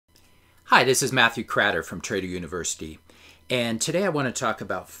Hi, this is Matthew Cratter from Trader University, and today I want to talk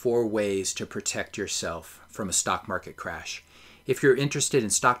about 4 ways to protect yourself from a stock market crash. If you're interested in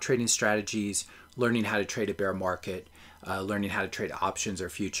stock trading strategies, learning how to trade a bear market, learning how to trade options or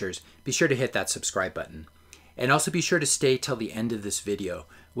futures, be sure to hit that subscribe button. And also be sure to stay till the end of this video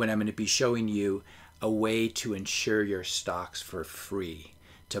when I'm going to be showing you a way to insure your stocks for free,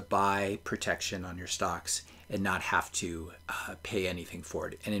 to buy protection on your stocks and not have to pay anything for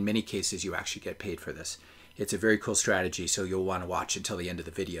it. And in many cases, you actually get paid for this. It's a very cool strategy, so you'll want to watch until the end of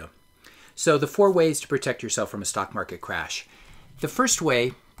the video. So the 4 ways to protect yourself from a stock market crash. The first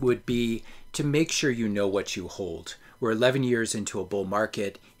way would be to make sure you know what you hold. We're 11 years into a bull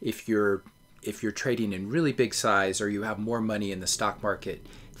market. If you're trading in really big size or you have more money in the stock market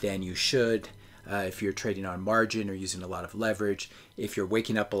than you should, if you're trading on margin or using a lot of leverage, if you're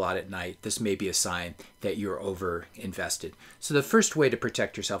waking up a lot at night, this may be a sign that you're over invested. So the first way to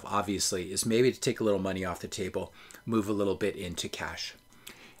protect yourself, obviously, is maybe to take a little money off the table, move a little bit into cash.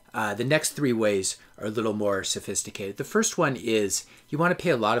 The next 3 ways are a little more sophisticated. The first one is you want to pay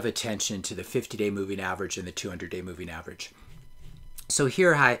a lot of attention to the 50-day moving average and the 200-day moving average. So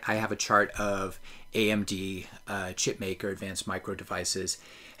here I have a chart of AMD, chip maker, Advanced Micro Devices,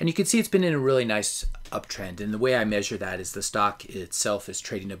 and you can see it's been in a really nice uptrend. And the way I measure that is the stock itself is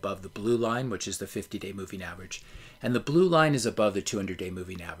trading above the blue line, which is the 50-day moving average, and the blue line is above the 200-day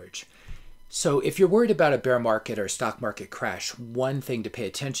moving average. So if you're worried about a bear market or a stock market crash, one thing to pay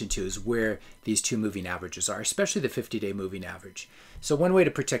attention to is where these 2 moving averages are, especially the 50-day moving average. So one way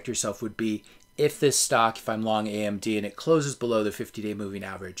to protect yourself would be if this stock, if I'm long AMD and it closes below the 50-day moving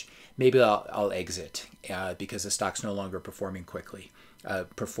average, maybe I'll exit because the stock's no longer performing correctly.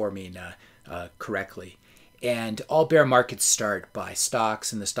 And all bear markets start by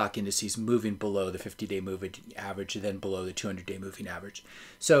stocks and the stock indices moving below the 50-day moving average and then below the 200-day moving average.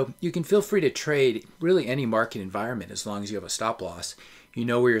 So you can feel free to trade really any market environment as long as you have a stop loss. You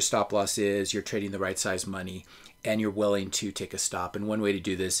know where your stop loss is, you're trading the right size money, and you're willing to take a stop. And one way to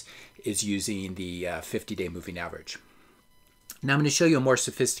do this is using the 50-day moving average. Now I'm going to show you a more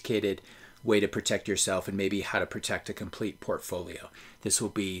sophisticated way to protect yourself and maybe how to protect a complete portfolio. This will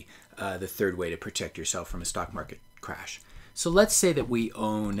be the 3rd way to protect yourself from a stock market crash. So let's say that we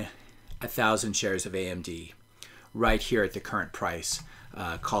own 1,000 shares of AMD right here at the current price,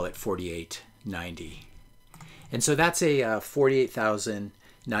 call it $48.90. And so that's a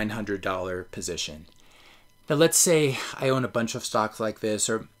 $48,900 position. Now let's say I own a bunch of stocks like this,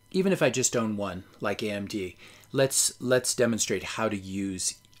 or even if I just own one like AMD, let's demonstrate how to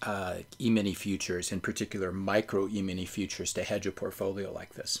use E-mini futures, in particular micro E-mini futures, to hedge a portfolio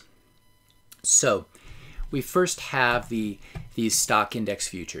like this. So we first have these stock index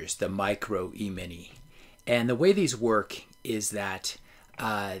futures, the micro E-mini. And the way these work is that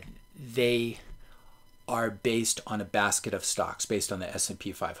they are based on a basket of stocks based on the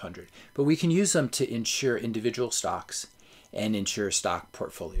S&P 500. But we can use them to insure individual stocks and insure stock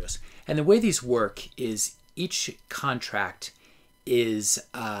portfolios. And the way these work is each contract is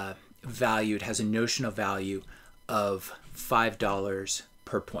valued, has a notional value of $5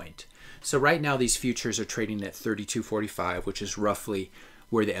 per point. So right now these futures are trading at 32.45, which is roughly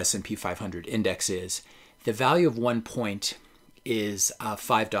where the S&P 500 index is. The value of 1 point is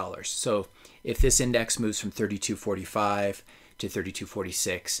 $5. So if this index moves from 32.45 to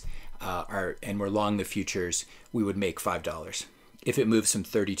 32.46, and we're long the futures, we would make $5. If it moves from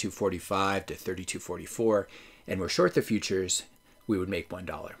 32.45 to 32.44, and we're short the futures, we would make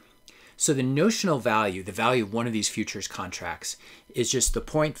 $1. So the notional value, the value of one of these futures contracts, is just the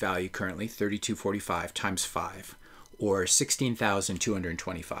point value currently, 32.45 times 5, or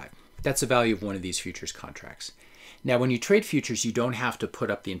 16,225. That's the value of one of these futures contracts. Now, when you trade futures, you don't have to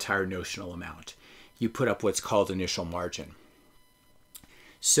put up the entire notional amount. You put up what's called initial margin.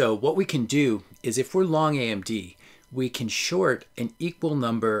 So what we can do is if we're long AMD, we can short an equal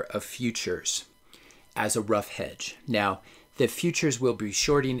number of futures as a rough hedge. Now, the futures we'll be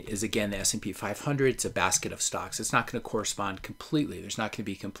shorting is, again, the S&P 500. It's a basket of stocks. It's not going to correspond completely. There's not going to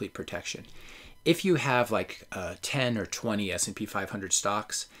be complete protection. If you have like 10 or 20 S&P 500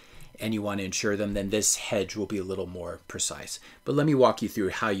 stocks and you want to insure them, then this hedge will be a little more precise. But let me walk you through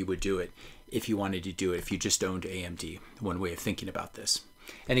how you would do it if you wanted to do it, if you just owned AMD, one way of thinking about this.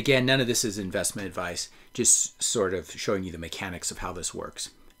 And again, none of this is investment advice, just sort of showing you the mechanics of how this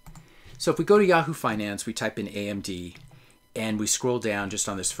works. So if we go to Yahoo Finance, we type in AMD, and we scroll down just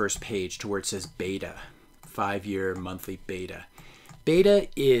on this first page to where it says beta, 5-year monthly beta. Beta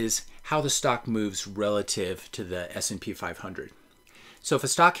is how the stock moves relative to the S&P 500. So if a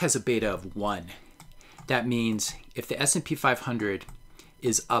stock has a beta of 1, that means if the S&P 500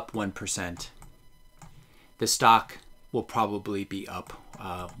 is up 1%, the stock will probably be up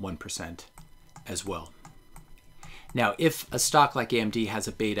 1% as well. Now, if a stock like AMD has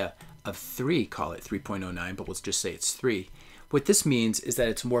a beta of 3, call it 3.09, but we'll just say it's 3, what this means is that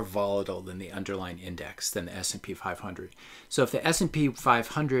it's more volatile than the underlying index, than the S&P 500. So if the S&P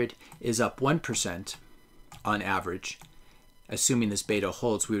 500 is up 1% on average, assuming this beta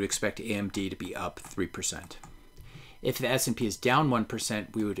holds, we would expect AMD to be up 3%. If the S&P is down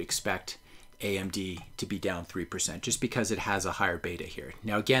 1%, we would expect AMD to be down 3%, just because it has a higher beta here.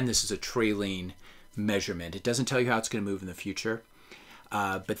 Now again, this is a trailing measurement. It doesn't tell you how it's going to move in the future,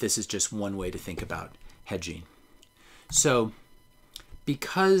 but this is just one way to think about hedging. So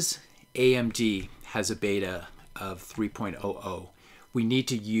because AMD has a beta of 3.00, we need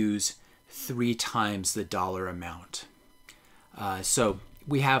to use 3 times the dollar amount. So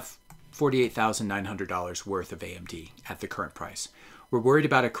we have $48,900 worth of AMD at the current price. We're worried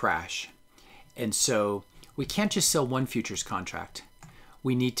about a crash, and so we can't just sell one futures contract.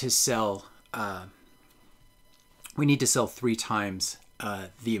 We need to sell 3 times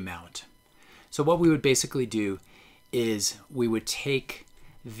the amount. So what we would basically do is we would take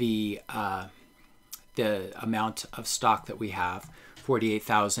the amount of stock that we have,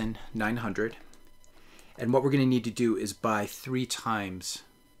 48,900, and what we're going to need to do is buy 3 times,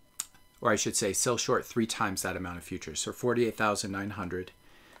 or I should say sell short 3 times that amount of futures. So 48,900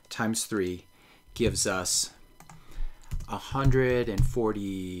 times 3 gives us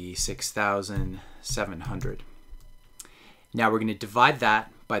 146,700. Now we're going to divide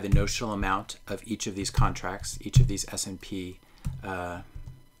that by the notional amount of each of these contracts, each of these S&P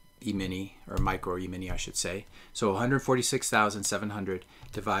E-mini, or micro E-mini I should say. So 146,700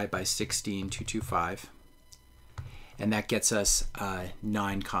 divided by 16,225, and that gets us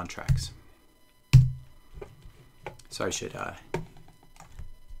 9 contracts. So I should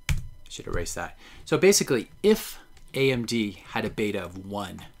erase that. So basically, if AMD had a beta of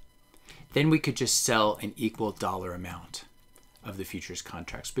 1, then we could just sell an equal dollar amount of the futures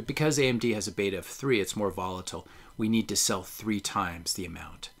contracts. But because AMD has a beta of 3, it's more volatile. We need to sell 3 times the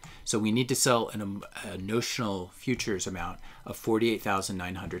amount. So we need to sell a notional futures amount of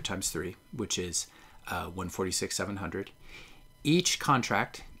 48,900 times 3, which is 146,700. Each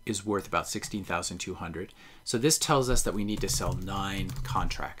contract is worth about 16,200. So this tells us that we need to sell 9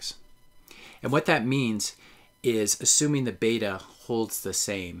 contracts. And what that means is, assuming the beta holds the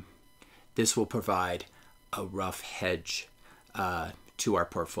same, this will provide a rough hedge to our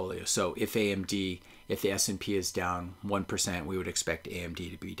portfolio. So if the S&P is down 1%, we would expect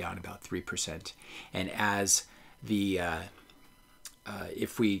AMD to be down about 3%. And as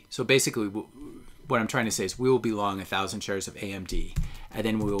so basically what I'm trying to say is we will be long 1,000 shares of AMD, and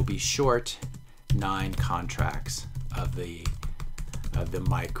then we will be short 9 contracts of the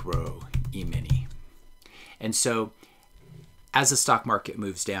micro E-mini. And so as the stock market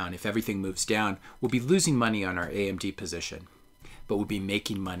moves down, if everything moves down, we'll be losing money on our AMD position, but we'll be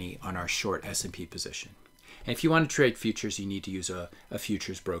making money on our short S&P position. And if you want to trade futures, you need to use a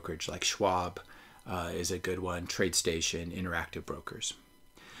futures brokerage like Schwab is a good one, TradeStation, Interactive Brokers.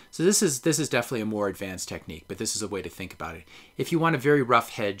 So this is definitely a more advanced technique, but this is a way to think about it. If you want a very rough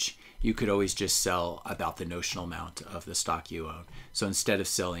hedge, you could always just sell about the notional amount of the stock you own. So instead of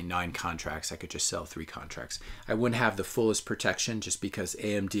selling 9 contracts, I could just sell 3 contracts. I wouldn't have the fullest protection just because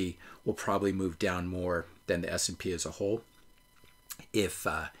AMD will probably move down more than the S&P as a whole if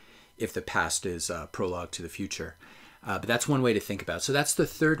the past is prologue to the future. But that's one way to think about it. So that's the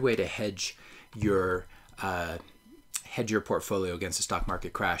third way to hedge your portfolio against a stock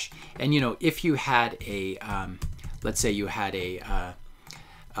market crash. And if you had a let's say you had a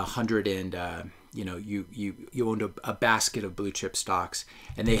 100 and you owned a basket of blue chip stocks,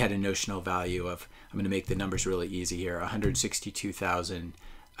 and they had a notional value of, I'm going to make the numbers really easy here,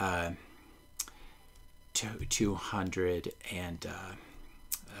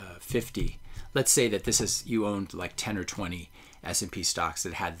 162,250. Let's say that you owned like 10 or 20 S&P stocks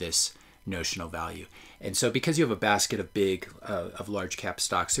that had this notional value. And so because you have a basket of of large cap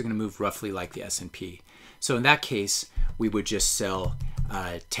stocks, they're going to move roughly like the S&P. So in that case, we would just sell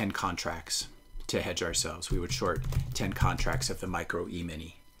 10 contracts to hedge ourselves. We would short 10 contracts of the micro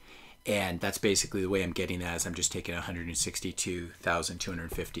E-mini. And that's basically the way I'm getting that, is I'm just taking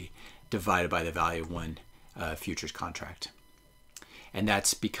 162,250 divided by the value of one futures contract. And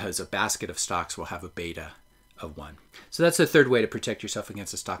that's because a basket of stocks will have a beta of 1. So that's the third way to protect yourself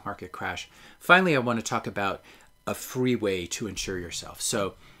against a stock market crash. Finally, I want to talk about a free way to insure yourself.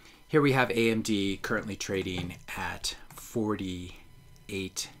 So here we have AMD currently trading at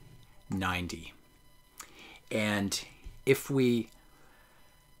 48.90. And if we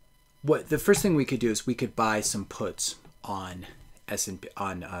what the first thing we could do is we could buy some puts on S&P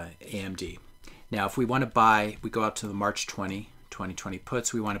on AMD. Now, if we want to buy, we go out to the March 2020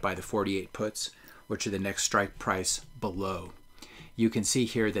 puts. We want to buy the 48 puts, which are the next strike price below. You can see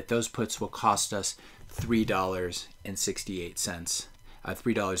here that those puts will cost us $3.68,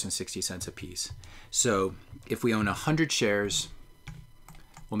 $3.60 a piece. So if we own 100 shares,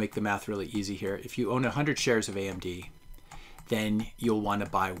 we'll make the math really easy here. If you own 100 shares of AMD, then you'll want to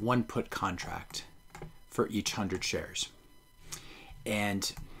buy one put contract for each 100 shares.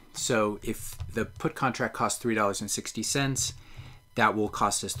 And so if the put contract costs $3.60, that will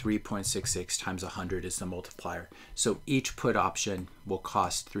cost us 3.66 times 100 is the multiplier. So each put option will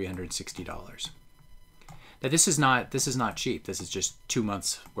cost $360. Now this is not cheap. This is just 2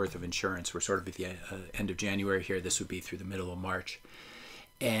 months worth of insurance. We're sort of at the end of January here. This would be through the middle of March.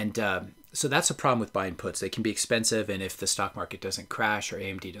 And so that's a problem with buying puts. They can be expensive, and if the stock market doesn't crash or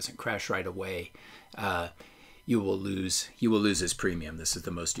AMD doesn't crash right away, you will lose this premium. This is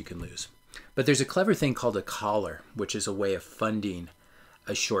the most you can lose. But there's a clever thing called a collar, which is a way of funding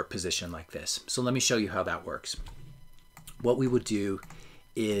a short position like this. So let me show you how that works. What we would do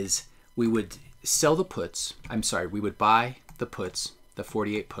is we would sell the puts. We would buy the puts, the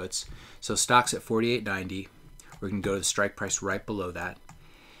 48 puts. So stock's at 48.90. We're going to go to the strike price right below that.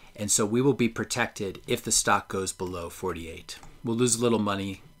 And so we will be protected if the stock goes below 48. We'll lose a little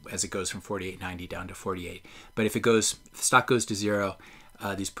money as it goes from 48.90 down to 48. But if the stock goes to zero,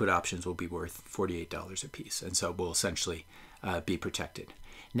 these put options will be worth $48 a piece. And so we'll essentially be protected.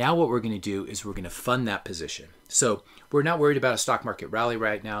 Now what we're going to do is we're going to fund that position. So we're not worried about a stock market rally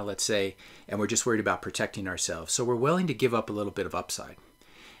right now, let's say, and we're just worried about protecting ourselves. So we're willing to give up a little bit of upside.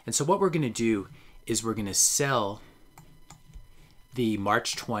 And so what we're going to do is we're going to sell the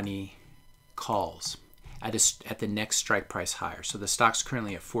March 20 calls at the next strike price higher. So the stock's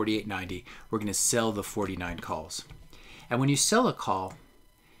currently at 48.90. We're going to sell the 49 calls. And when you sell a call,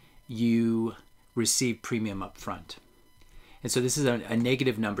 you receive premium up front. And so this is a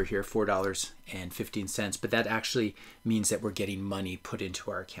negative number here, $4.15, but that actually means that we're getting money put into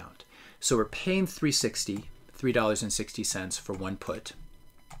our account. So we're paying $3.60 for one put.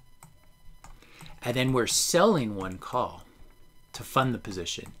 And then we're selling one call to fund the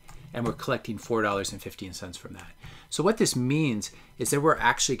position, and we're collecting $4.15 from that. So what this means is that we're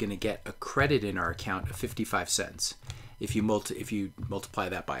actually going to get a credit in our account of 55 cents. If you multiply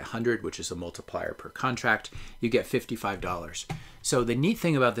that by 100, which is a multiplier per contract, you get $55. So the neat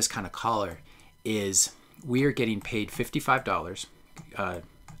thing about this kind of collar is we are getting paid $55.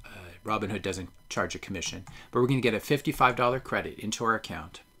 Robinhood doesn't charge a commission, but we're going to get a $55 credit into our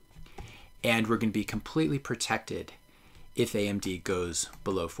account, and we're going to be completely protected if AMD goes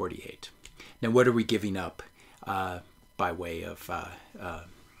below 48. Now, what are we giving up by way of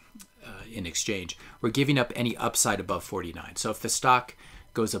in exchange? We're giving up any upside above 49. So if the stock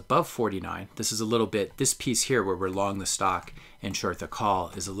goes above 49, this is a little bit, this piece here where we're long the stock and short the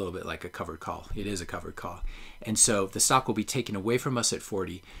call is a little bit like a covered call. It is a covered call. And so the stock will be taken away from us at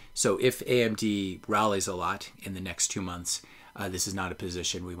 40. So if AMD rallies a lot in the next 2 months, this is not a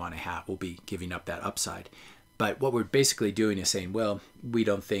position we want to have. We'll be giving up that upside. But what we're basically doing is saying, well, we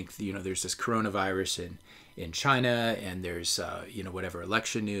don't think, there's this coronavirus in China, and there's, whatever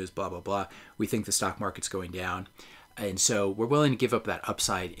election news, blah, blah, blah. We think the stock market's going down. And so we're willing to give up that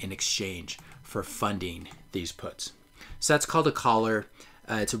upside in exchange for funding these puts. So that's called a collar.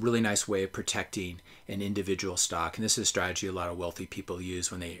 It's a really nice way of protecting an individual stock. And this is a strategy a lot of wealthy people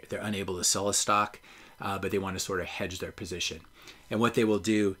use when they're unable to sell a stock, but they want to sort of hedge their position. And what they will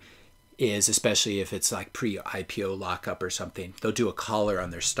do is, especially if it's like pre-IPO lockup or something, they'll do a collar on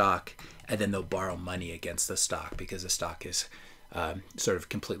their stock, and then they'll borrow money against the stock because the stock is sort of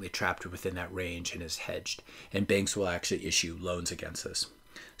completely trapped within that range and is hedged. And banks will actually issue loans against this.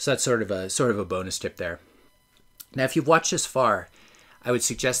 So that's sort of a bonus tip there. Now, if you've watched this far, I would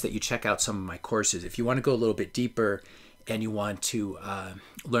suggest that you check out some of my courses. If you want to go a little bit deeper and you want to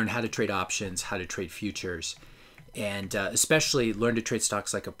learn how to trade options, how to trade futures, and especially learn to trade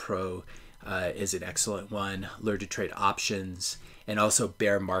stocks like a pro is an excellent one. Learn to trade options and also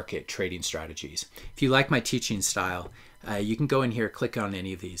bear market trading strategies. If you like my teaching style, you can go in here, click on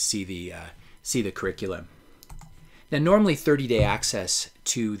any of these, see the curriculum. Now, normally 30-day access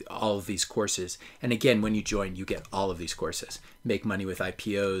to all of these courses. And again, when you join, you get all of these courses. Make money with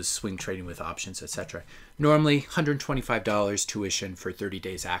IPOs, swing trading with options, etc. Normally $125 tuition for 30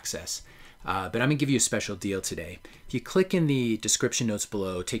 days access. But I'm going to give you a special deal today. If you click in the description notes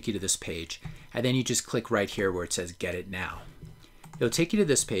below, take you to this page, and then you just click right here where it says Get It Now. It'll take you to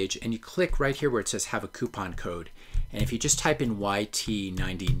this page, and you click right here where it says Have a Coupon Code. And if you just type in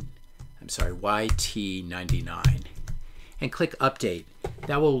YT90, YT99, and click Update.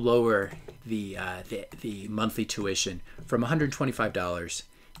 That will lower the monthly tuition from $125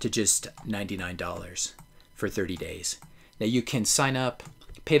 to just $99 for 30 days. Now you can sign up,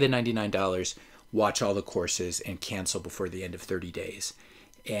 pay the $99, watch all the courses, and cancel before the end of 30 days.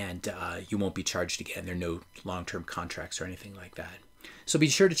 And you won't be charged again. There are no long-term contracts or anything like that. So be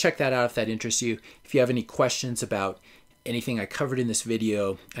sure to check that out if that interests you. If you have any questions about anything I covered in this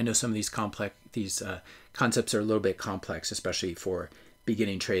video, I know some of these concepts are a little bit complex, especially for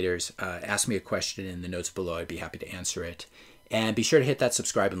beginning traders. Ask me a question in the notes below. I'd be happy to answer it. And be sure to hit that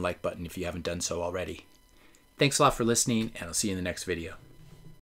subscribe and like button if you haven't done so already. Thanks a lot for listening, and I'll see you in the next video.